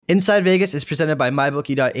Inside Vegas is presented by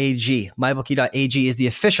MyBookie.ag. MyBookie.ag is the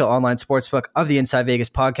official online sportsbook of the Inside Vegas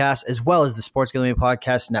podcast, as well as the Sports Gambling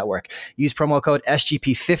Podcast Network. Use promo code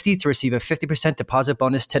SGP50 to receive a 50% deposit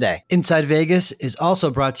bonus today. Inside Vegas is also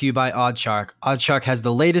brought to you by OddsShark. OddsShark has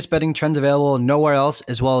the latest betting trends available nowhere else,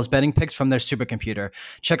 as well as betting picks from their supercomputer.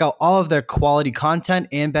 Check out all of their quality content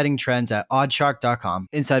and betting trends at oddshark.com.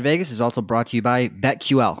 Inside Vegas is also brought to you by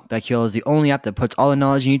BetQL. BetQL is the only app that puts all the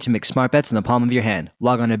knowledge you need to make smart bets in the palm of your hand.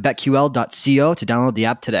 Log on to betql.co to download the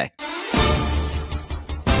app today.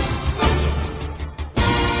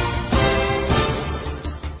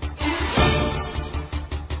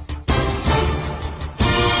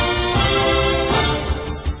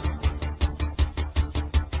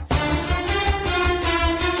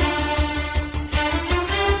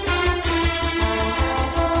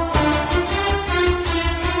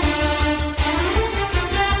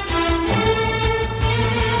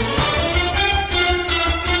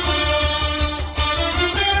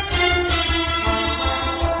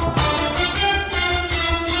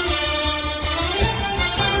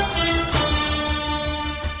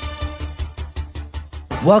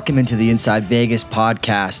 Welcome into the Inside Vegas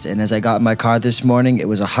podcast. And as I got in my car this morning, it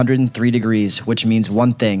was 103 degrees, which means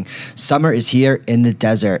one thing: summer is here in the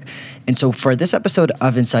desert. And so for this episode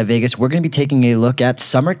of Inside Vegas, we're going to be taking a look at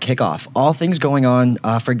Summer Kickoff, all things going on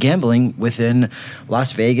for gambling within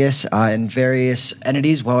Las Vegas and various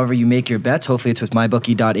entities, however you make your bets. Hopefully it's with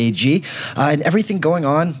mybookie.ag and everything going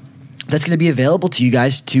on that's going to be available to you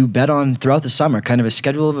guys to bet on throughout the summer, kind of a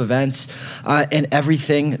schedule of events and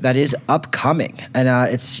everything that is upcoming. And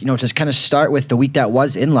it's, just kind of start with the week that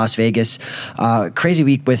was in Las Vegas. Crazy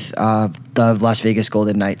week with the Las Vegas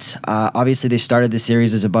Golden Knights. Obviously, they started the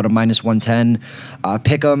series as about a -110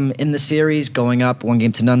 pick 'em in the series, going up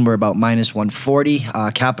 1-0. We're about -140.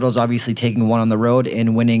 Capitals obviously taking one on the road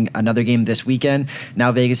and winning another game this weekend.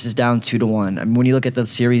 Now Vegas is down 2-1. I mean, when you look at the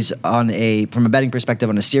series from a betting perspective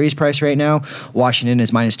on a series price right now, Washington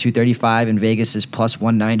is -235 and Vegas is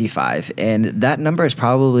 +195. And that number is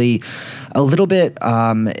probably a little bit,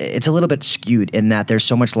 it's a little bit skewed in that there's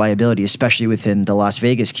so much liability, especially within the Las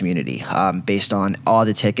Vegas community, based on all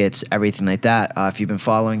the tickets, everything like that. If you've been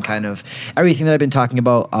following kind of everything that I've been talking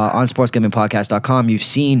about on sportsgamblingpodcast.com, you've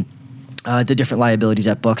seen the different liabilities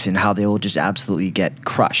at books and how they will just absolutely get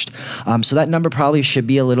crushed. So that number probably should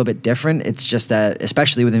be a little bit different. It's just that,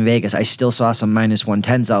 especially within Vegas, I still saw some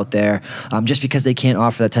 -110s out there just because they can't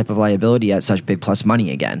offer that type of liability at such big plus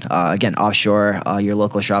money again. Again, offshore, your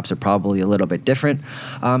local shops are probably a little bit different.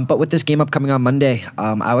 But with this game upcoming on Monday,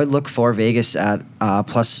 I would look for Vegas at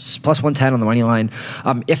plus 110 on the money line.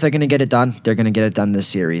 If they're going to get it done, they're going to get it done this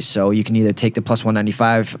series. So you can either take the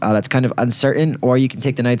 +195, that's kind of uncertain, or you can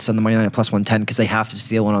take the Knights on the money line at +110 because they have to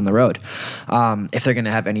steal one on the road if they're going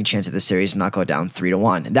to have any chance at this series and not go down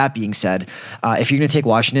 3-1. That being said, if you're going to take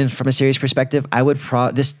Washington from a series perspective, I would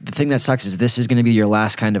the thing that sucks is this is going to be your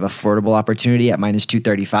last kind of affordable opportunity at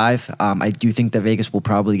 -235. I do think that Vegas will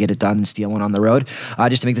probably get it done and steal one on the road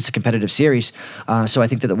just to make this a competitive series. So I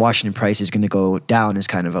think that the Washington price is going to go down as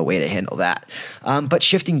kind of a way to handle that. But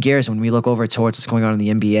shifting gears, when we look over towards what's going on in the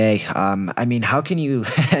NBA, I mean, how can you,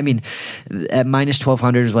 I mean, at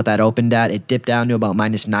 -1200 is what that opened at. It dipped down to about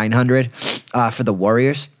 -900 for the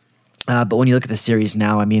Warriors. But when you look at the series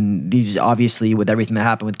now, I mean, these obviously, with everything that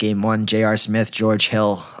happened with Game 1, J.R. Smith, George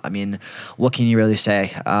Hill, I mean, what can you really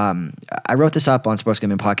say? I wrote this up on Sports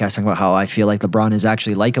Gambling Podcast talking about how I feel like LeBron is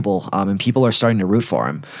actually likable and people are starting to root for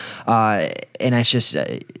him. And it's just,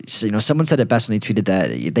 someone said it best when they tweeted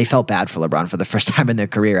that they felt bad for LeBron for the first time in their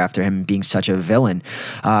career after him being such a villain,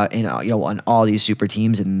 on all these super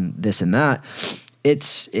teams and this and that.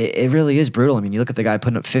 It really is brutal. I mean, you look at the guy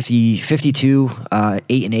putting up 52,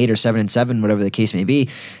 8-8 or 7-7, whatever the case may be,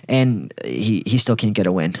 and he still can't get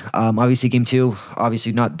a win. Obviously, Game 2,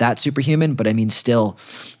 obviously not that superhuman, but I mean, still,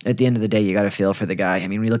 at the end of the day, you got to feel for the guy. I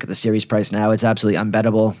mean, when you look at the series price now, it's absolutely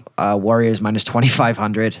unbettable. Warriors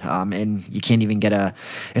 -2500, and you can't even get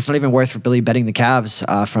it's not even worth really betting the Cavs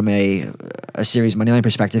from a series moneyline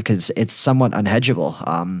perspective because it's somewhat unhedgeable.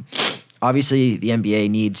 Obviously, the NBA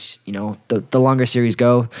needs, the longer series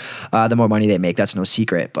go, the more money they make. That's no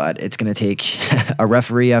secret, but it's going to take a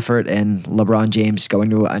referee effort and LeBron James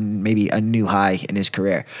going to maybe a new high in his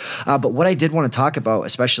career. But what I did want to talk about,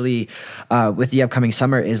 especially with the upcoming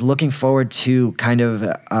summer, is looking forward to kind of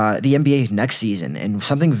the NBA next season. And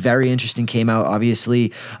something very interesting came out.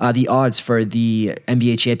 Obviously, the odds for the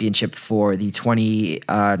NBA championship for the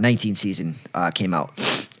 2019 season came out.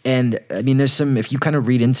 And I mean, there's some, if you kind of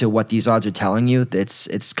read into what these odds are telling you,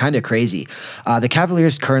 it's kind of crazy. The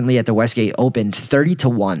Cavaliers currently at the Westgate Open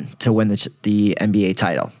 30-1 to win the NBA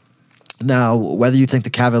title. Now, whether you think the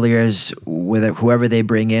Cavaliers, with whoever they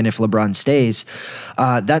bring in, if LeBron stays,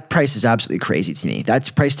 that price is absolutely crazy to me.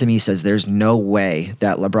 That price to me says there's no way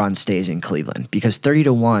that LeBron stays in Cleveland, because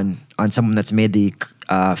 30-1 on someone that's made the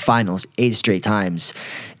finals 8 straight times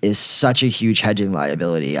is such a huge hedging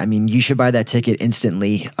liability. I mean, you should buy that ticket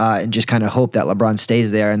instantly and just kind of hope that LeBron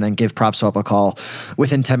stays there, and then give PropSwap a call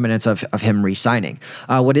within 10 minutes of him re-signing.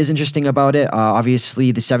 What is interesting about it,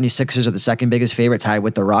 obviously the 76ers are the second biggest favorite, tied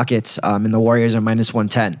with the Rockets, and the Warriors are minus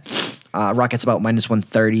 110. Rockets about minus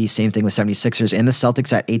 130. Same thing with 76ers, and the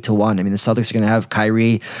Celtics at 8-1. I mean, the Celtics are going to have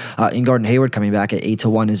Kyrie and Gordon Hayward coming back at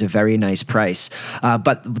 8-1 is a very nice price.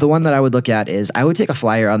 But the one that I would look at is I would take a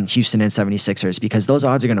flyer on Houston and 76ers, because those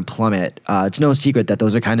odds are going to plummet. It's no secret that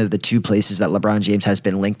those are kind of the two places that LeBron James has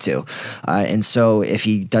been linked to. And so if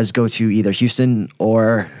he does go to either Houston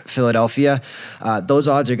or Philadelphia, those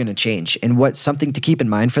odds are going to change. And what's something to keep in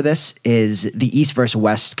mind for this is the East versus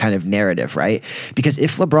West kind of narrative, right? Because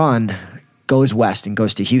if LeBron goes west and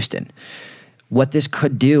goes to Houston, what this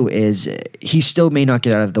could do is he still may not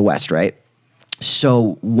get out of the West, right?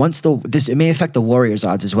 So it may affect the Warriors'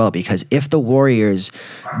 odds as well, because if the Warriors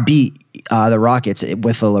beat the Rockets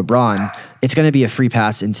with the LeBron, it's going to be a free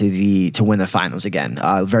pass to win the finals again,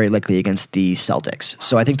 very likely against the Celtics.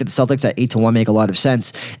 So I think that the Celtics at 8-1 make a lot of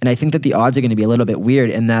sense, and I think that the odds are going to be a little bit weird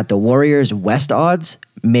in that the Warriors' West odds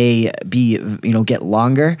may be get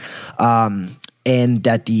longer. And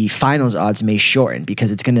that the finals odds may shorten, because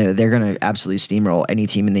they're gonna absolutely steamroll any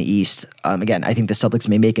team in the East. Again, I think the Celtics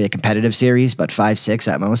may make it a competitive series, but 5-6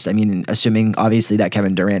 at most. I mean, assuming obviously that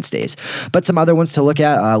Kevin Durant stays. But some other ones to look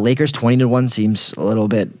at: Lakers 20-1 seems a little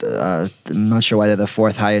bit. I'm not sure why they're the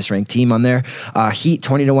fourth highest ranked team on there. Heat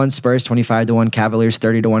 20-1, Spurs 25-1, Cavaliers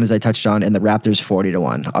 30-1 as I touched on, and the Raptors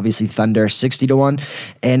 40-1. Obviously Thunder 60-1,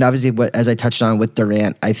 and obviously as I touched on with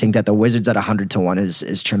Durant, I think that the Wizards at 100-1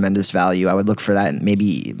 is tremendous value. I would look for that, and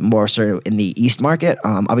maybe more so in the East market.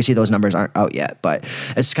 Obviously, those numbers aren't out yet, but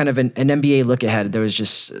it's kind of an NBA look ahead. There was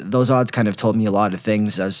just those odds kind of told me a lot of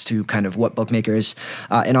things as to kind of what bookmakers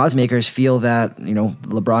and odds makers feel that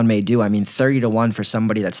LeBron may do. I mean, 30-1 for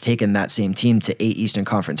somebody that's taken that same team to 8 Eastern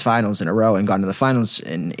Conference Finals in a row and gone to the finals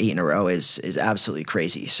in 8 in a row is absolutely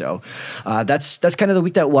crazy. So that's kind of the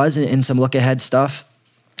week that was, in some look ahead stuff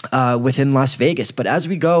within Las Vegas. But as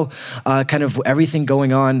we go, kind of everything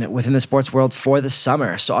going on within the sports world for the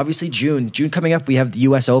summer. So obviously June coming up, we have the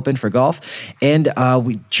U.S. Open for golf, and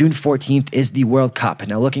June 14th is the World Cup.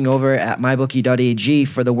 Now, looking over at mybookie.ag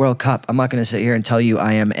for the World Cup, I'm not going to sit here and tell you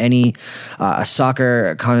I am a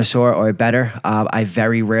soccer connoisseur or better. I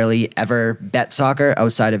very rarely ever bet soccer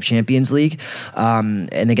outside of Champions League.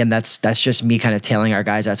 And again, that's just me kind of tailing our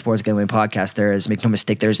guys at Sports Gambling Podcast. Make no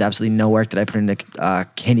mistake, there's absolutely no work that I put into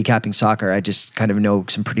handicapping soccer. I just kind of know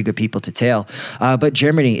some pretty good people to tail. But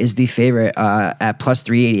Germany is the favorite at plus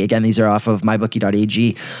 380. Again, these are off of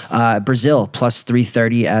mybookie.ag. Brazil plus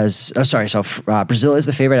 330 Brazil is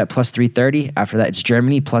the favorite at plus 330. After that, it's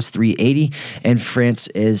Germany plus 380, and France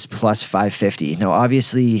is plus 550. Now,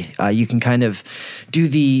 obviously, you can kind of do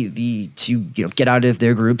to get out of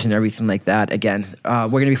their groups and everything like that. Again, we're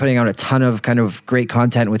going to be putting out a ton of kind of great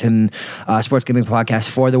content within Sports Gambling Podcast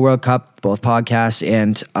for the World Cup, both podcasts,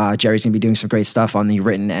 and Jerry's going to be doing some great stuff on the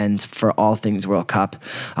written end for all things World Cup.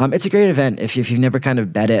 It's a great event if you've never kind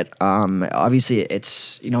of bet it. Obviously,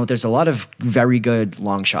 it's there's a lot of very good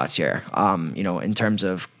long shots here. In terms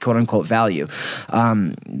of quote unquote value.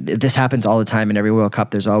 This happens all the time in every World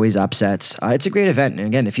Cup. There's always upsets. It's a great event, and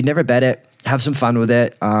again, if you never bet it, have some fun with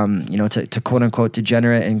it, to quote unquote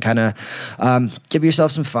degenerate and kind of give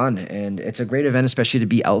yourself some fun. And it's a great event, especially to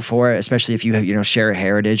be out for, especially if you have, share a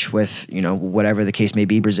heritage with, whatever the case may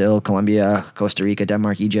be, Brazil, Colombia, Costa Rica,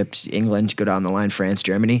 Denmark, Egypt, England, go down the line, France,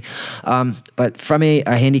 Germany. But from a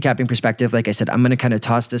handicapping perspective, like I said, I'm going to kind of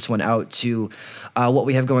toss this one out to what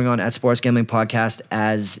we have going on at Sports Gambling Podcast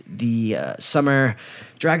as the summer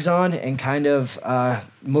drags on and kind of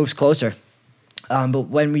moves closer. But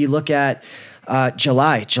when we look at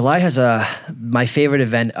July has my favorite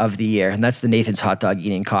event of the year, and that's the Nathan's Hot Dog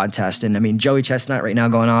Eating Contest. And I mean, Joey Chestnut right now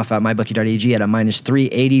going off at mybookie.ag at a minus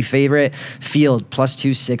 380 favorite, field plus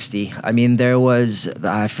 260. I mean, there was,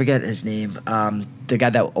 I forget his name, the guy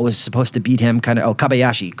that was supposed to beat him,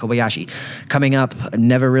 Kobayashi, coming up,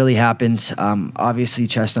 never really happened. Obviously,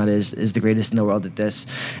 Chestnut is the greatest in the world at this.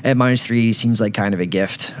 At minus 380 seems like kind of a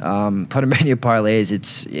gift. Put him in your parlays.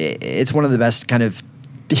 It's one of the best kind of,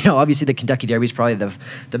 obviously the Kentucky Derby is probably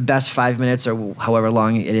the best 5 minutes or however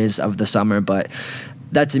long it is of the summer, but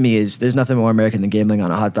that to me is, there's nothing more American than gambling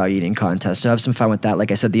on a hot dog eating contest. So have some fun with that.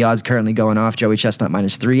 Like I said, the odds currently going off: Joey Chestnut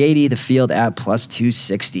minus 380, the field at plus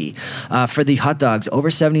 260. For the hot dogs, over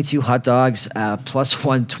 72 hot dogs, plus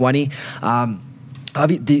 120.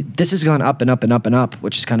 This has gone up and up and up and up,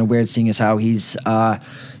 which is kind of weird, seeing as how he's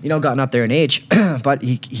gotten up there in age, but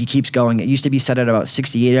he keeps going. It used to be set at about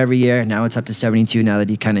 68 every year. Now it's up to 72 now that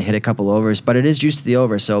he kind of hit a couple overs, but it is juiced to the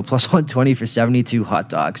over, so plus 120 for 72 hot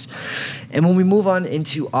dogs. And when we move on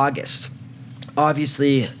into August,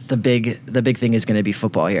 obviously the big thing is going to be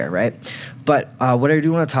football here, right? But what I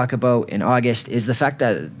do want to talk about in August is the fact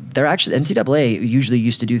that NCAA usually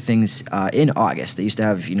used to do things in August. They used to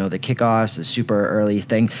have, the kickoffs, the super early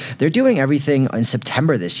thing. They're doing everything in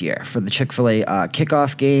September this year for the Chick-fil-A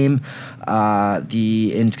kickoff game. And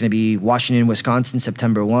it's going to be Washington, Wisconsin,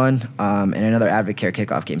 September 1, and another Advocare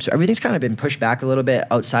kickoff game. So everything's kind of been pushed back a little bit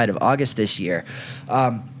outside of August this year.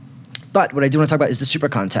 But what I do want to talk about is the Super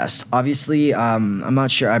Contest. Obviously, I'm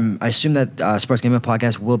not sure. I assume that Sports Gambling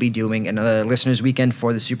Podcast will be doing another Listeners Weekend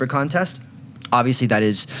for the Super Contest. Obviously, that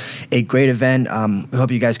is a great event. We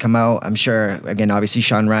hope you guys come out. I'm sure, again, obviously,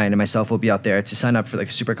 Sean Ryan and myself will be out there to sign up for the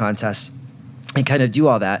Super Contest and kind of do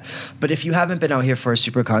all that. But if you haven't been out here for a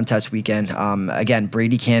Super Contest weekend, again,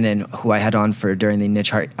 Brady Cannon, who I had on for during the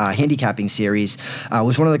Niche Handicapping series,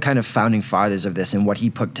 was one of the kind of founding fathers of this and what he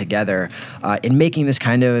put together in making this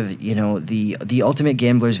kind of, the ultimate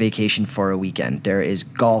gambler's vacation for a weekend. There is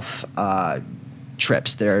golf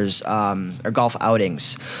trips. There's golf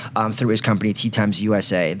outings through his company, Tee Times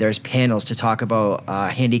USA. There's panels to talk about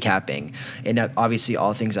handicapping and obviously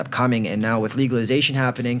all things upcoming. And now with legalization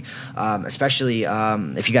happening, especially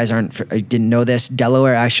if you guys didn't know this,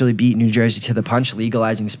 Delaware actually beat New Jersey to the punch,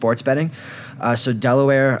 legalizing sports betting. So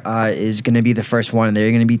Delaware is going to be the first one, and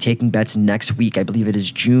they're going to be taking bets next week. I believe it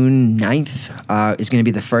is June 9th is going to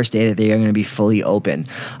be the first day that they are going to be fully open.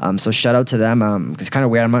 So shout out to them. It's kind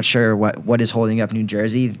of weird. I'm not sure what is holding up New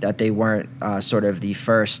Jersey, that they weren't sort of the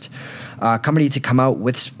first company to come out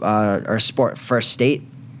with first state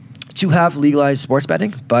to have legalized sports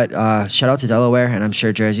betting. But shout out to Delaware, and I'm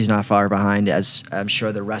sure Jersey's not far behind, as I'm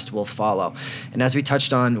sure the rest will follow. And as we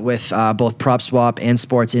touched on with both PropSwap and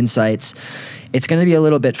Sports Insights, it's going to be a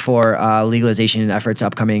little bit for legalization efforts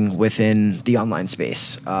upcoming within the online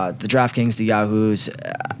space. The DraftKings, the Yahoos,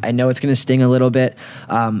 I know it's going to sting a little bit.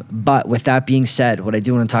 But with that being said, what I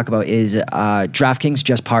do want to talk about is DraftKings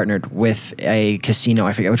just partnered with a casino.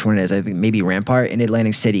 I forget which one it is. I think maybe Rampart in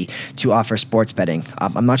Atlantic City to offer sports betting.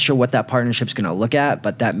 I'm not sure what that partnership is going to look at,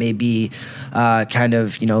 but that may be kind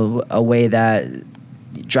of, a way that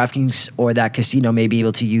DraftKings or that casino may be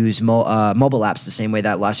able to use mobile apps the same way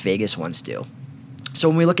that Las Vegas ones do. So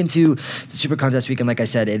when we look into the Super Contest weekend, like I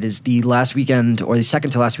said, it is the last weekend or the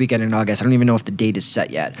second to last weekend in August. I don't even know if the date is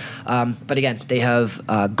set yet. But again, they have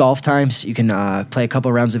golf times. You can play a couple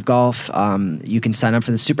rounds of golf. You can sign up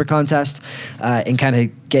for the Super Contest and kind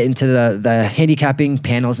of get into the handicapping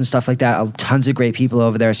panels and stuff like that. Tons of great people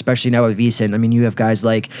over there, especially now with VSiN. I mean, you have guys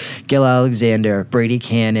like Gil Alexander, Brady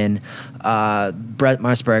Cannon, Brett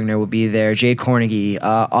Musburgner will be there, Jay Cornegie,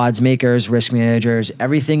 odds makers, risk managers,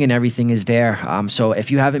 everything is there. So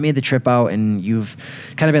if you haven't made the trip out and you've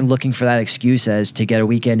kind of been looking for that excuse as to get a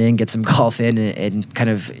weekend in, get some golf in, and kind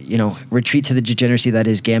of, retreat to the degeneracy that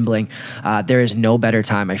is gambling, there is no better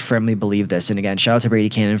time. I firmly believe this. And again, shout out to Brady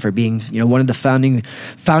Cannon for being, one of the founding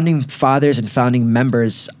fathers and founding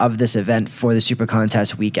members of this event for the Super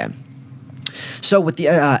Contest weekend. So with the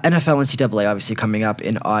NFL and NCAA obviously coming up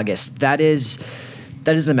in August, that is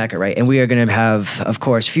the mecca, right? And we are going to have, of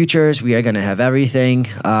course, futures. We are going to have everything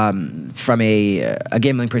from a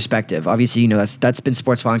gambling perspective. Obviously, that's been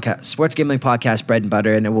Sports Gambling Podcast bread and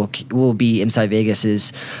butter, and it will be Inside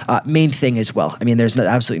Vegas's main thing as well. I mean, there's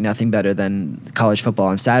absolutely nothing better than college football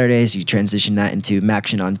on Saturdays. You transition that into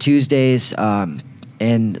Maction on Tuesdays.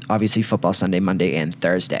 And obviously football Sunday, Monday, and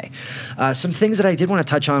Thursday. Some things that I did want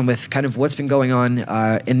to touch on with kind of what's been going on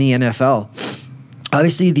in the NFL.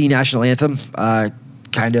 Obviously, the national anthem,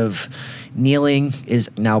 kind of kneeling, is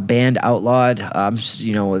now banned, outlawed.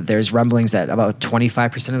 There's rumblings that about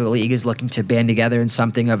 25% of the league is looking to band together in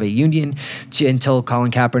something of a union until Colin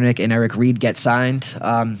Kaepernick and Eric Reed get signed.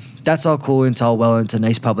 That's all cool and all well. It's a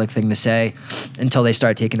nice public thing to say until they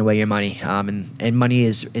start taking away your money. And money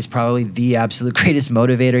is probably the absolute greatest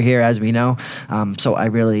motivator here, as we know. So I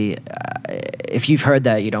really, if you've heard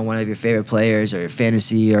that, one of your favorite players or your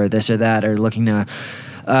fantasy or this or that are looking to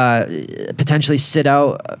potentially sit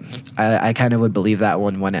out, I kind of would believe that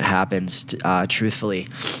one when it happens, truthfully.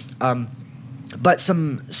 But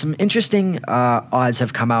some interesting odds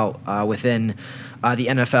have come out within the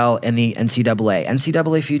NFL and the NCAA.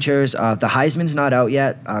 NCAA futures, the Heisman's not out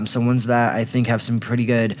yet. Some ones that I think have some pretty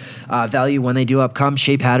good value when they do upcome.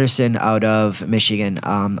 Shea Patterson out of Michigan.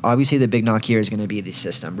 Obviously, the big knock here is going to be the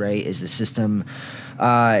system, right? Is the system,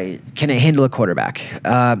 can it handle a quarterback?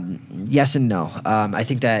 Yes and no. I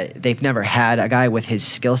think that they've never had a guy with his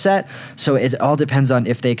skill set, so it all depends on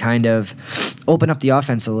if they kind of open up the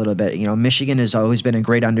offense a little bit. Michigan has always been a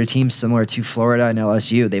great under team, similar to Florida and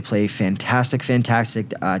LSU. They play fantastic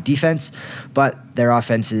defense, but their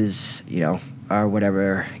offense is, or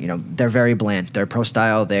whatever, they're very bland. They're pro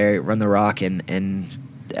style. They run the rock and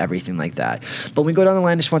everything like that. But when we go down the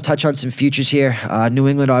line, I just want to touch on some futures here. New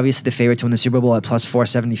England, obviously the favorite to win the Super Bowl at plus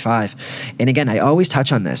 475. And again, I always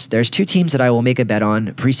touch on this. There's two teams that I will make a bet on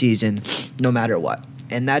preseason no matter what.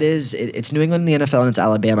 And that is, it's New England in the NFL and it's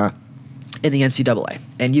Alabama in the NCAA.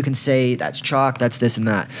 And you can say that's chalk, that's this and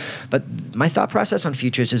that. But my thought process on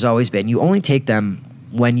futures has always been you only take them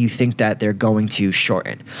when you think that they're going to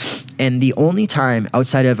shorten. And the only time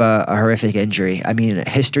outside of a horrific injury, I mean,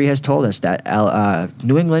 history has told us that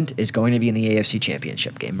New England is going to be in the AFC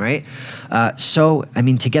Championship game, right? So, I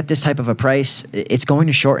mean, to get this type of a price, it's going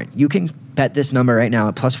to shorten. You can bet this number right now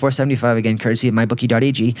at plus 475, again, courtesy of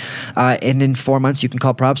mybookie.ag. And in 4 months, you can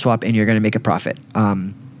call prop swap and you're going to make a profit.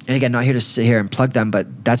 And again, not here to sit here and plug them,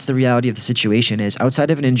 but that's the reality of the situation is outside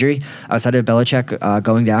of an injury, outside of Belichick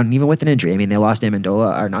going down, and even with an injury, I mean, they lost Julian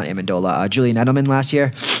Edelman last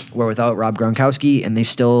year. We're without Rob Gronkowski, and they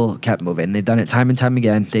still kept moving. They've done it time and time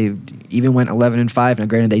again. They even went 11-5. Now,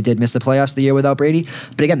 granted, they did miss the playoffs the year without Brady,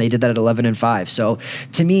 but again, they did that at 11-5. So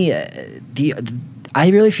to me, I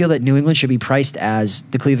really feel that New England should be priced as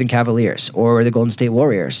the Cleveland Cavaliers or the Golden State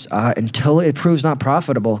Warriors. Until it proves not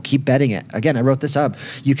profitable, keep betting it. Again, I wrote this up.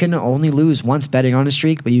 You can only lose once betting on a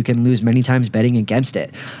streak, but you can lose many times betting against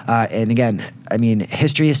it. And again, I mean,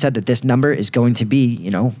 history has said that this number is going to be,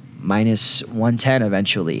 minus 110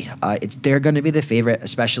 eventually. They're going to be the favorite,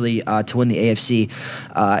 especially to win the AFC.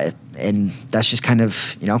 And that's just kind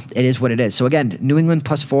of, it is what it is. So again, New England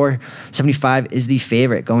plus 475 is the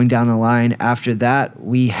favorite going down the line. After that,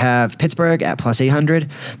 we have Pittsburgh at plus 800.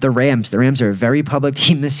 The Rams are a very public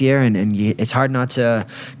team this year, and it's hard not to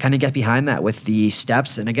kind of get behind that with the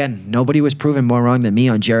steps. And again, nobody was proven more wrong than me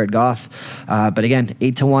on Jared Goff. But again,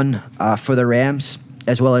 8-1 for the Rams,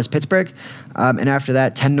 as well as Pittsburgh. And after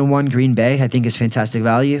that, 10-1 Green Bay, I think is fantastic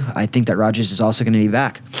value. I think that Rodgers is also going to be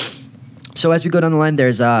back. So as we go down the line,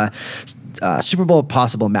 there's Super Bowl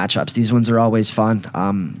possible matchups. These ones are always fun.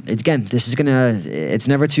 Again, it's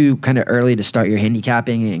never too kind of early to start your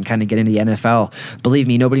handicapping and kind of get into the NFL. Believe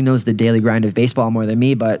me, nobody knows the daily grind of baseball more than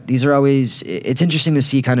me, but these are always, it's interesting to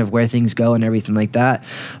see kind of where things go and everything like that.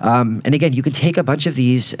 And again, you can take a bunch of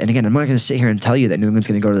these, and again, I'm not going to sit here and tell you that New England's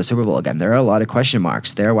going to go to the Super Bowl again. There are a lot of question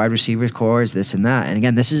marks. There are wide receiver cores, this and that. And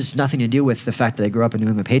again, this is nothing to do with the fact that I grew up a New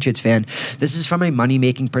England Patriots fan. This is from a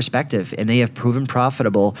money-making perspective, and they have proven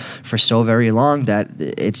profitable for so very long that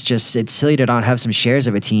it's silly to not have some shares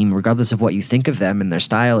of a team, regardless of what you think of them and their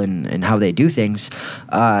style and how they do things,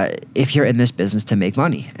 if you're in this business to make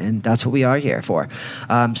money. And that's what we are here for.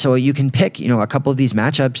 So you can pick, a couple of these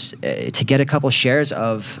matchups to get a couple shares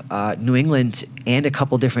of New England and a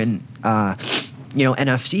couple different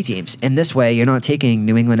NFC teams. And this way, you're not taking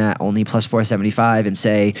New England at only plus 475 and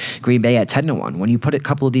say Green Bay at 10-1. When you put a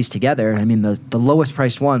couple of these together, I mean, the lowest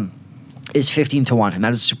priced one is 15-1, and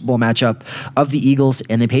that is a Super Bowl matchup of the Eagles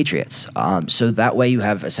and the Patriots. So that way you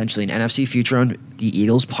have essentially an NFC future on the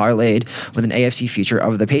Eagles parlayed with an AFC future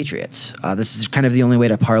of the Patriots. This is kind of the only way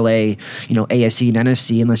to parlay, AFC and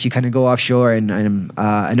NFC, unless you kind of go offshore, and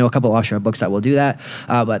I know a couple offshore books that will do that,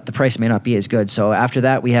 but the price may not be as good. So after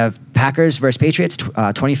that, we have Packers versus Patriots,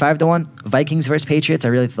 25-1. Vikings versus Patriots, I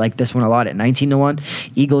really like this one a lot at 19-1.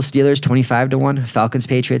 Eagles Steelers, 25-1. Falcons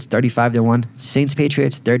Patriots, 35-1. Saints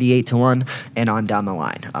Patriots, 38-1, and on down the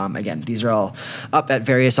line. Again, these are all up at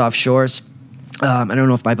various offshores. I don't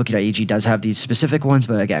know if mybookie.ag does have these specific ones,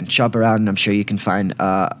 but again, shop around and I'm sure you can find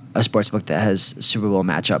a sportsbook that has Super Bowl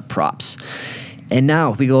matchup props. And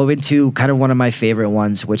now we go into kind of one of my favorite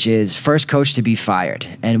ones, which is first coach to be fired.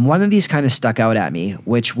 And one of these kind of stuck out at me,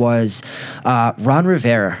 which was Ron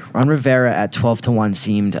Rivera. Ron Rivera at 12-1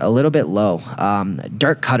 seemed a little bit low.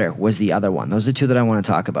 Dirk Cutter was the other one. Those are the two that I want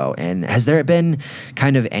to talk about. And has there been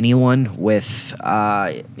kind of anyone with,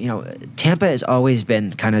 Tampa has always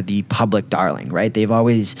been kind of the public darling, right? They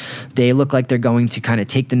look like they're going to kind of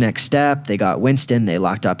take the next step. They got Winston. They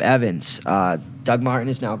locked up Evans. Doug Martin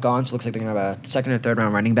is now gone, so it looks like they're going to have a second or third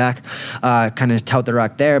round running back. Kind of tout the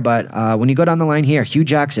rock there. But when you go down the line here, Hugh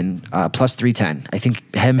Jackson, plus 310. I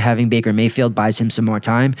think him having Baker Mayfield buys him some more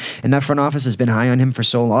time. And that front office has been high on him for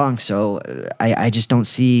so long. So I just don't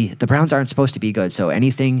see, the Browns aren't supposed to be good. So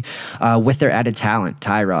anything with their added talent,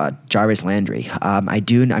 Tyrod, Jarvis Landry.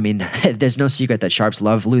 There's no secret that Sharps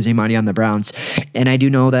love losing money on the Browns. And I do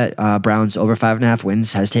know that Browns over 5.5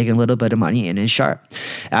 wins has taken a little bit of money and is sharp.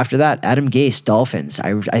 After that, Adam Gase, Dolphins.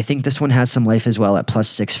 I think this one has some life as well at plus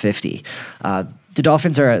 650. The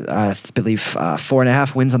Dolphins are, I believe,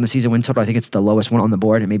 4.5 wins on the season win total. I think it's the lowest one on the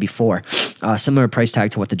board, and maybe 4. Similar price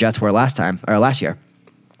tag to what the Jets were last year.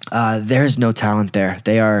 There's no talent there.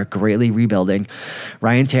 They are greatly rebuilding.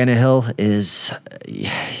 Ryan Tannehill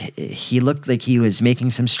he looked like he was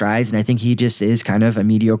making some strides, and I think he just is kind of a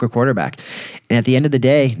mediocre quarterback. And at the end of the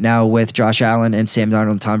day, now with Josh Allen and Sam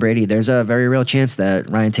Darnold and Tom Brady, there's a very real chance that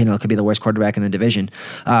Ryan Tannehill could be the worst quarterback in the division,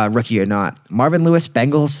 rookie or not. Marvin Lewis,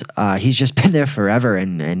 Bengals, he's just been there forever,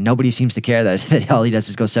 and nobody seems to care that all he does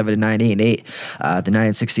is go 7-9, 8-8. The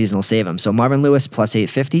 9-6 season will save him. So Marvin Lewis plus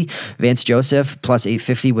 850, Vance Joseph plus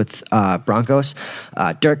 850 with Broncos.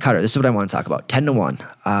 Dirk Cutter, this is what I want to talk about,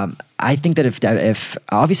 10-1. I think that if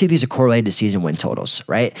obviously these are correlated to season win totals,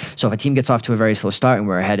 right? So if a team gets off to a very slow start and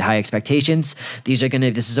we're ahead high expectations, this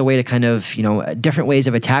is a way to kind of, different ways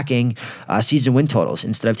of attacking season win totals.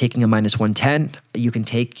 Instead of taking a minus 110, you can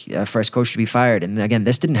take first coach to be fired. And again,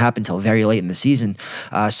 this didn't happen until very late in the season.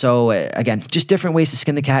 So again, just different ways to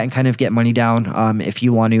skin the cat and kind of get money down if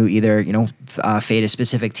you want to either, fade a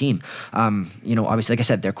specific team. Obviously, like I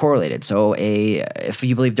said, they're correlated. So if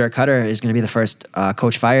you believe Dirk Cutter is going to be the first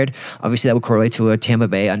coach fired, obviously that would correlate to a Tampa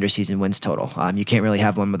Bay under season wins total. You can't really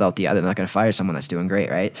have one without the other. They're not going to fire someone that's doing great,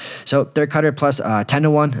 right? So Dirk Cutter plus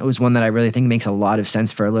 10-1. It was one that I really think makes a lot of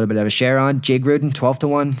sense for a little bit of a share on. Jay Gruden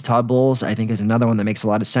 12-1. Todd Bowles I think is another one that makes a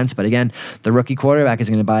lot of sense. But again, the rookie quarterback is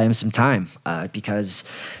going to buy him some time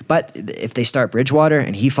but if they start Bridgewater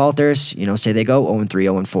and he falters, say they go 0-3,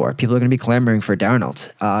 0-4, people are going to be clamoring for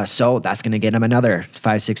Darnold. So that's going to get him another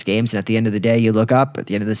 5-6 games. And at the end of the day, you look up at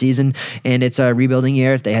the end of the season and it's a rebuilding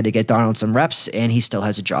year. They had to get Darnold some reps and he still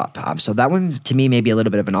has a job. So that one to me may be a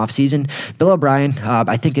little bit of an off season. Bill O'Brien,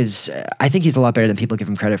 I think he's a lot better than people give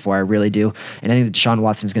him credit for. I really do. And I think that Deshaun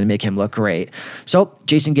Watson is going to make him look great. So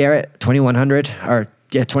Jason Garrett,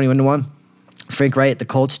 21-1. Frank Wright, the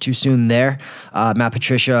Colts, too soon there. Matt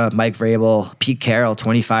Patricia, Mike Vrabel, Pete Carroll,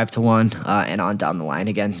 25-1, and on down the line.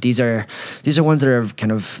 Again, these are ones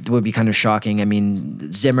that would be kind of shocking. I mean,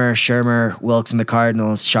 Zimmer, Shermer, Wilkes and the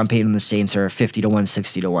Cardinals, Sean Payton and the Saints are 50-1,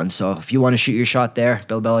 60-1. So if you want to shoot your shot there,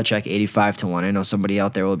 Bill Belichick, 85-1. I know somebody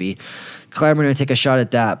out there will be clamoring to take a shot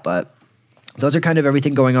at that, but those are kind of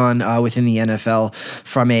everything going on within the NFL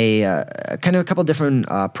from a kind of a couple different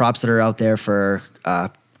props that are out there for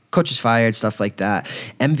coaches fired, stuff like that.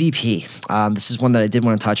 MVP. This is one that I did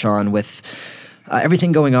want to touch on with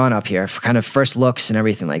everything going on up here, for kind of first looks and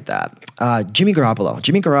everything like that. Jimmy Garoppolo.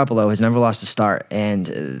 Jimmy Garoppolo has never lost a start,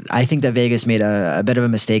 and I think that Vegas made a bit of a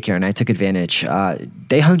mistake here, and I took advantage.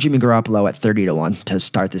 They hung Jimmy Garoppolo at 30-1 to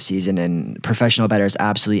start the season, and professional bettors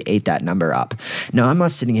absolutely ate that number up. Now, I'm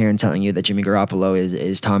not sitting here and telling you that Jimmy Garoppolo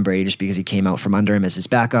is Tom Brady just because he came out from under him as his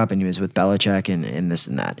backup and he was with Belichick and this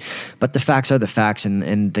and that. But the facts are the facts,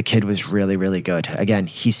 and the kid was really, really good. Again,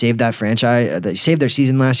 he saved that franchise. They saved their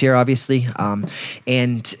season last year, obviously.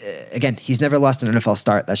 And again, he's never lost an NFL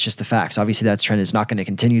start. That's just the facts. Obviously, that trend is not going to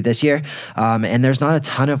continue this year. And there's not a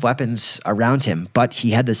ton of weapons around him, but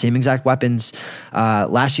he had the same exact weapons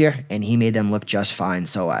last year, and he made them look just fine.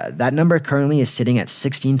 So that number currently is sitting at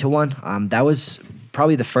 16-1. That was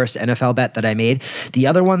probably the first NFL bet that I made. The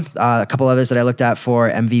other one, a couple others that I looked at for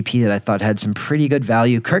MVP that I thought had some pretty good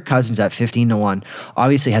value. Kirk Cousins at 15-1.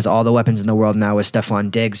 Obviously has all the weapons in the world now with Stephon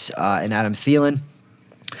Diggs and Adam Thielen.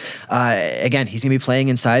 Again, he's going to be playing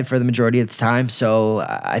inside for the majority of the time, so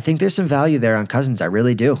I think there's some value there on Cousins. I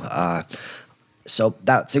really do. So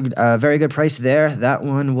that's a very good price there. That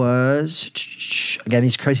one was, again,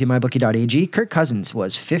 these crazy mybookie.ag. Kirk Cousins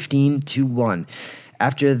was 15-1.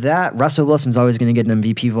 After that, Russell Wilson's always going to get an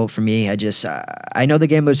MVP vote for me. I know the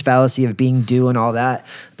gambler's fallacy of being due and all that,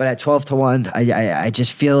 but at 12-1, I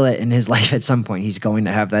just feel it in his life at some point. He's going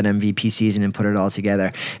to have that MVP season and put it all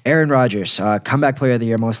together. Aaron Rodgers, comeback player of the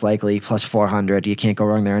year most likely, plus 400. You can't go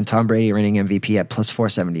wrong there. And Tom Brady reigning MVP at plus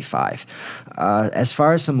 475. As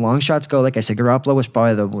far as some long shots go, like I said, Garoppolo was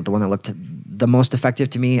probably the one that looked the most effective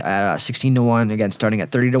to me at 16-1, again, starting at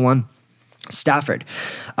 30-1. Stafford,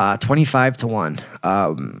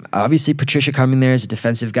 25-1. Obviously, Patricia coming there as a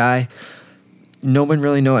defensive guy. No one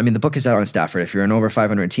really knows. I mean, the book is out on Stafford. If you're an over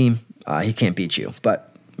 500 team, he can't beat you.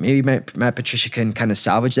 But maybe Matt Patricia can kind of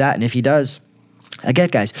salvage that. And if he does, again,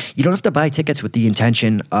 guys, you don't have to buy tickets with the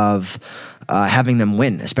intention of having them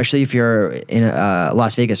win, especially if you're in a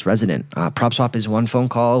Las Vegas resident. PropSwap is one phone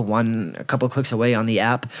call, a couple of clicks away on the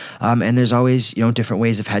app, and there's always different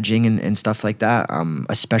ways of hedging and stuff like that.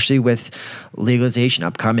 Especially with legalization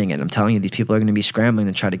upcoming, and I'm telling you, these people are going to be scrambling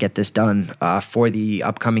to try to get this done for the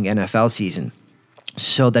upcoming NFL season.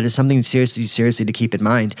 So that is something seriously to keep in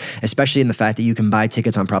mind, especially in the fact that you can buy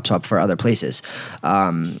tickets on PropSwap for other places.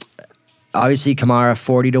 Obviously, Kamara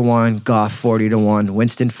 40-1, Goff 40-1,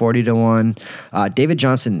 Winston 40-1, David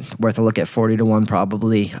Johnson worth a look at 40-1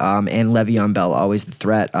 probably, and Le'Veon Bell always the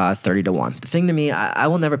threat 30-1. The thing to me, I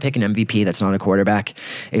will never pick an MVP that's not a quarterback.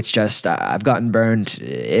 It's just I've gotten burned.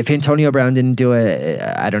 If Antonio Brown didn't do it,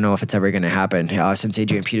 I don't know if it's ever going to happen. Since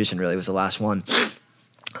Adrian Peterson really was the last one.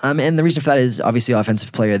 And the reason for that is obviously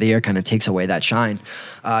Offensive Player of the Year kind of takes away that shine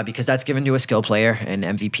because that's given to a skill player, and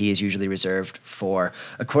MVP is usually reserved for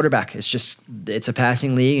a quarterback. It's a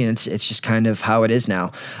passing league, and it's just kind of how it is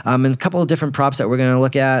now. And a couple of different props that we're going to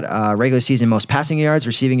look at: regular season most passing yards,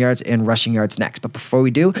 receiving yards, and rushing yards next. But before we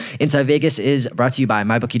do, Inside Vegas is brought to you by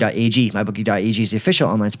MyBookie.ag. MyBookie.ag is the official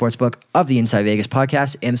online sportsbook of the Inside Vegas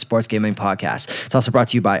podcast and the Sports Gambling Podcast. It's also brought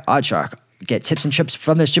to you by OddsShark. Get tips and trips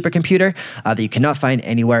from their supercomputer that you cannot find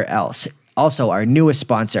anywhere else. Also, our newest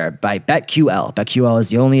sponsor by BetQL. BetQL is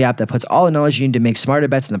the only app that puts all the knowledge you need to make smarter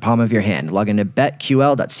bets in the palm of your hand. Log into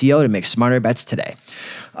betql.co to make smarter bets today.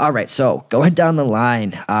 All right, so going down the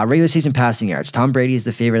line, regular season passing yards. Tom Brady is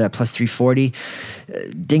the favorite at plus 340.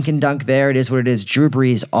 Dink and dunk there. It is what it is. Drew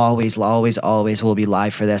Brees always will be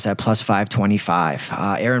live for this at plus 525.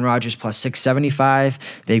 Aaron Rodgers plus 675.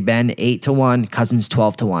 Big Ben 8-1. Cousins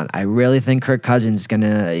 12-1. I really think Kirk Cousins is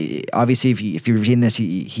gonna. Obviously, if you're reading this,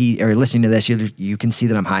 he or listening to this, you can see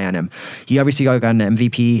that I'm high on him. He obviously got an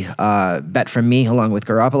MVP bet from me along with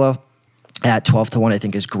Garoppolo. At 12-1, I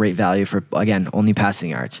think is great value for, again, only passing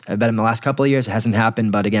yards. I bet in the last couple of years it hasn't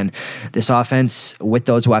happened, but again, this offense with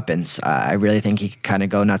those weapons, I really think he could kind of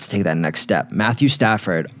go nuts to take that next step. Matthew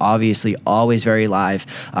Stafford, obviously always very live,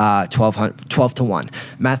 12-1.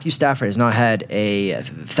 Matthew Stafford has not had a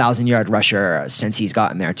 1,000-yard rusher since he's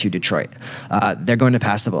gotten there to Detroit. They're going to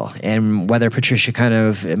pass the ball, and whether Patricia kind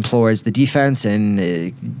of implores the defense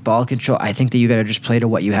and ball control, I think that you got to just play to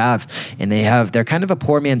what you have, and they're kind of a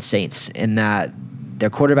poor man's Saints in that their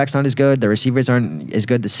quarterback's not as good, the receivers aren't as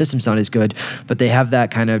good, the system's not as good, but they have that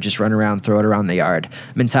kind of just run around, throw it around the yard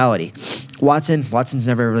mentality. Watson's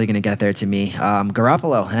never really going to get there to me.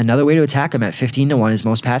 Garoppolo, another way to attack him at 15-1 is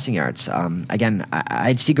most passing yards. Again,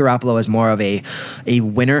 I'd see Garoppolo as more of a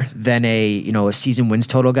winner than a season wins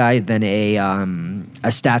total guy than a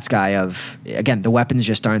stats guy of, again, the weapons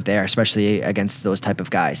just aren't there, especially against those type of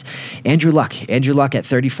guys. Andrew Luck at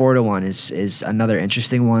 34-1 is another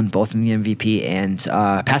interesting one, both in the MVP and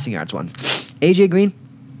passing yards ones. AJ Green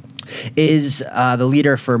is the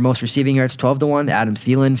leader for most receiving yards, 12-1. Adam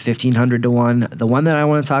Thielen, 1,500-1. The one that I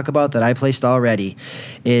want to talk about that I placed already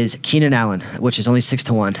is Keenan Allen, which is only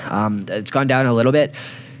 6-1. It's gone down a little bit.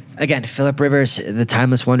 Again, Phillip Rivers, the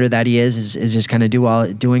timeless wonder that he is just kind of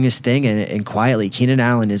doing his thing and quietly. Keenan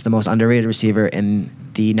Allen is the most underrated receiver in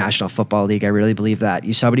the National Football League. I really believe that.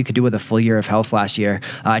 You saw what he could do with a full year of health last year,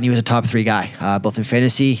 and he was a top 3 guy, both in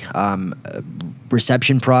fantasy,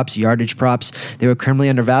 reception props, yardage props. They were criminally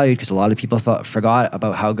undervalued because a lot of people forgot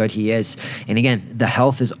about how good he is. And again, the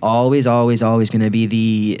health is always going to be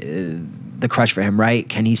the crutch for him, right?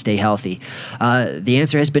 Can he stay healthy? The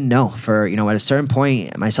answer has been no. For at a certain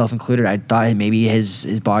point, myself included, I thought maybe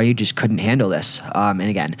his body just couldn't handle this. And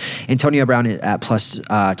again, Antonio Brown at plus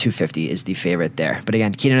 250 is the favorite there. But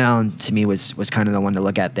again, Keenan Allen to me was kind of the one to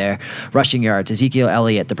look at there. Rushing yards: Ezekiel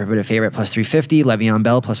Elliott, the prohibitive favorite, plus 350. Le'Veon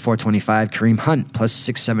Bell plus 425. Kareem Hunt plus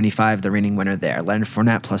 675, the reigning winner there. Leonard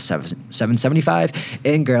Fournette plus 775,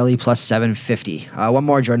 and Gurley plus 750. One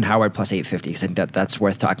more, Jordan Howard plus 850. I think that's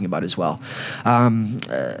worth talking about as well.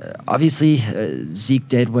 Obviously, Zeke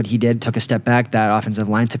did what he did, took a step back. That offensive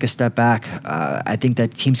line took a step back. I think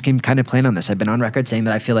that teams can kind of plan on this. I've been on record saying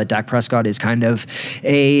that I feel that Dak Prescott is kind of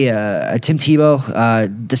a Tim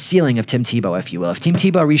Tebow, the ceiling of Tim Tebow, if you will. If Tim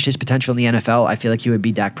Tebow reached his potential in the NFL, I feel like he would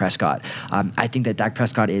be Dak Prescott. I think that Dak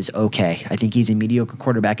Prescott is okay. I think he's a mediocre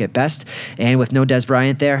quarterback at best, and with no Dez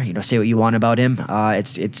Bryant there, say what you want about him.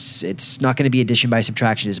 It's not going to be addition by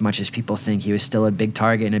subtraction as much as people think. He was still a big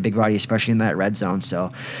target and a big body, especially in that red zone.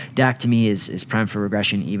 So Dak to me is primed for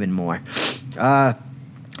regression even more.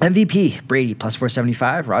 MVP, Brady plus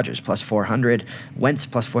 475, Rodgers plus 400, Wentz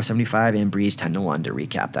plus 475, and Breeze 10-1 to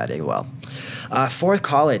recap that as well. For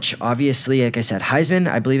college, obviously, like I said, Heisman,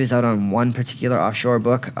 I believe, is out on one particular offshore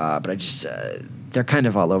book, but I just they're kind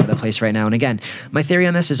of all over the place right now. And again, my theory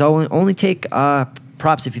on this is only take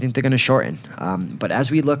props if you think they're going to shorten. But as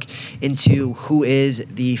we look into who is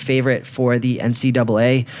the favorite for the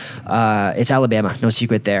NCAA, it's Alabama. No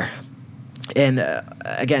secret there. And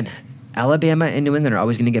again, Alabama and New England are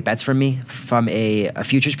always going to get bets from me from a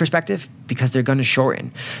futures perspective because they're going to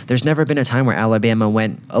shorten. There's never been a time where Alabama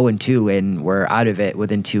went 0-2 and were out of it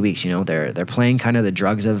within 2 weeks. They're playing kind of the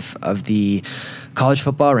drugs of the college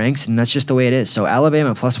football ranks, and that's just the way it is. So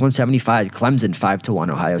Alabama plus 175, Clemson 5-1,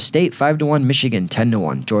 Ohio State 5-1, Michigan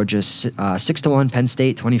 10-1, Georgia 6-1, Penn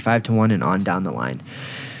State 25-1, and on down the line.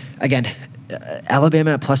 Again,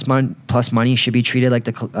 Alabama plus money should be treated like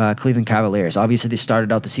the Cleveland Cavaliers. Obviously, they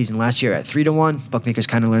started out the season last year at 3-1. Bookmakers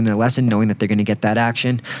kind of learned their lesson, knowing that they're going to get that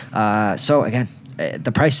action. So again,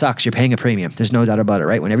 the price sucks. You're paying a premium. There's no doubt about it,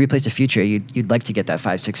 right? Whenever you place a future, you'd like to get that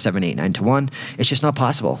 5, 6, 7, 8, 9-1. It's just not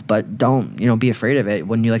possible. But don't be afraid of it.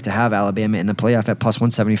 Wouldn't you like to have Alabama in the playoff at plus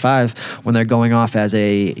 175 when they're going off as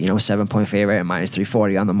a 7-point favorite at minus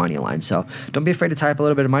 340 on the money line? So don't be afraid to tie up a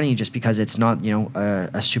little bit of money just because it's not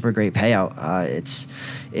a super great payout.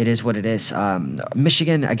 It is what it is.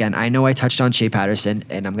 Michigan, again, I know I touched on Shea Patterson,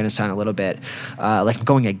 and I'm going to sound a little bit like I'm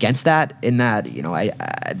going against that in that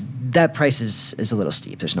that price is a little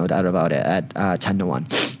steep. There's no doubt about it at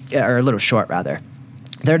 10-1, or a little short rather.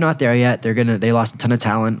 They're not there yet. They lost a ton of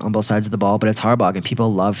talent on both sides of the ball, but it's Harbaugh, and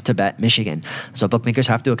people love to bet Michigan. So bookmakers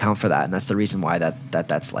have to account for that, and that's the reason why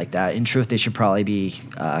that's like that. In truth, they should probably be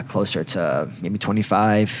closer to maybe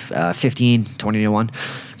 25, 15,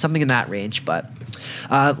 20-1, something in that range. But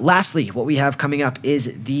lastly, what we have coming up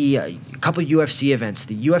is the couple UFC events.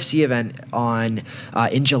 The UFC event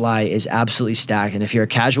in July is absolutely stacked, and if you're a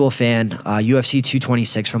casual fan, UFC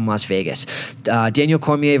 226 from Las Vegas. Daniel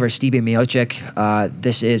Cormier versus Stipe Miocic.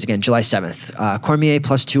 This is, again, July 7th. Cormier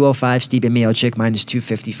plus 205, Stipe Miocic minus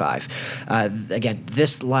 255. Again,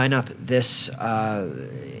 this lineup,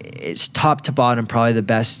 is top to bottom probably the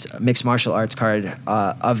best mixed martial arts card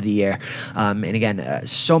of the year. And again,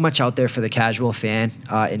 so much out there for the casual fan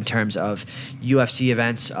in terms of UFC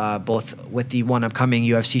events, both with the one upcoming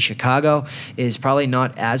UFC Chicago is probably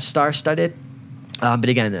not as star-studded. But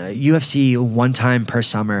again, UFC one time per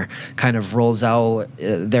summer kind of rolls out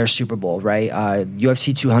their Super Bowl, right?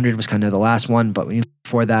 UFC 200 was kind of the last one, but when you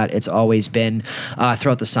before that, it's always been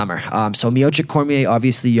throughout the summer. So Miocic Cormier,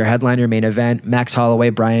 obviously your headliner, main event. Max Holloway,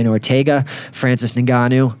 Brian Ortega, Francis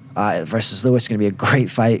Ngannou versus Lewis. It's going to be a great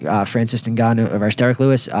fight. Francis Ngannou versus Derek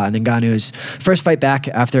Lewis. Ngannou's first fight back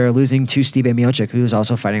after losing to Stipe Miocic, who was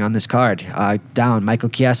also fighting on this card. Down, Michael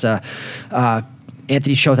Chiesa.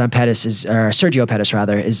 Anthony Showtime Pettis Sergio Pettis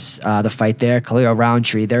rather is the fight there. Khalil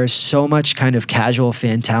Roundtree. There is so much kind of casual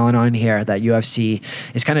fan talent on here that UFC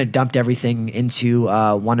has kind of dumped everything into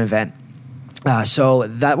one event. So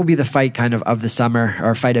that will be the fight kind of the summer,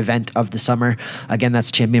 or fight event of the summer. Again,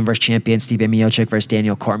 that's champion versus champion, Stipe Miocic versus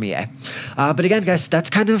Daniel Cormier. But again, guys,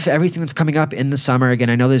 that's kind of everything that's coming up in the summer.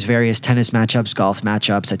 Again, I know there's various tennis matchups, golf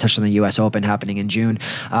matchups. I touched on the U.S. Open happening in June.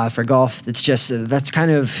 For golf, it's just that's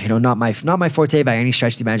kind of not my forte by any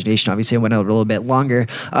stretch of the imagination. Obviously, I went out a little bit longer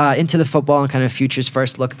into the football and kind of futures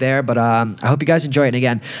first look there. But I hope you guys enjoy it. And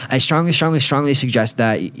again, I strongly suggest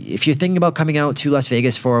that if you're thinking about coming out to Las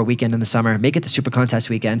Vegas for a weekend in the summer, make it the Super Contest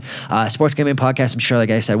weekend. Sports Gambling Podcast, I'm sure, like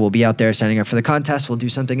I said, we'll be out there signing up for the contest. We'll do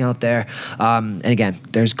something out there. And again,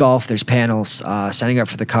 there's golf, there's panels, signing up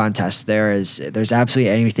for the contest. There's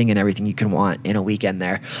absolutely anything and everything you can want in a weekend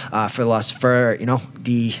there for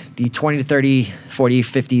the 20 to 30, 40,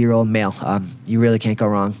 50-year-old male. You really can't go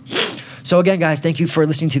wrong. So again, guys, thank you for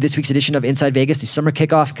listening to this week's edition of Inside Vegas, the summer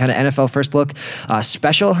kickoff, kind of NFL first look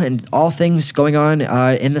special, and all things going on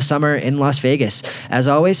in the summer in Las Vegas. As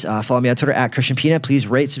always, follow me on Twitter at Christian Peanut. Please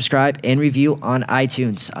rate, subscribe, and review on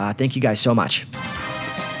iTunes. Thank you guys so much.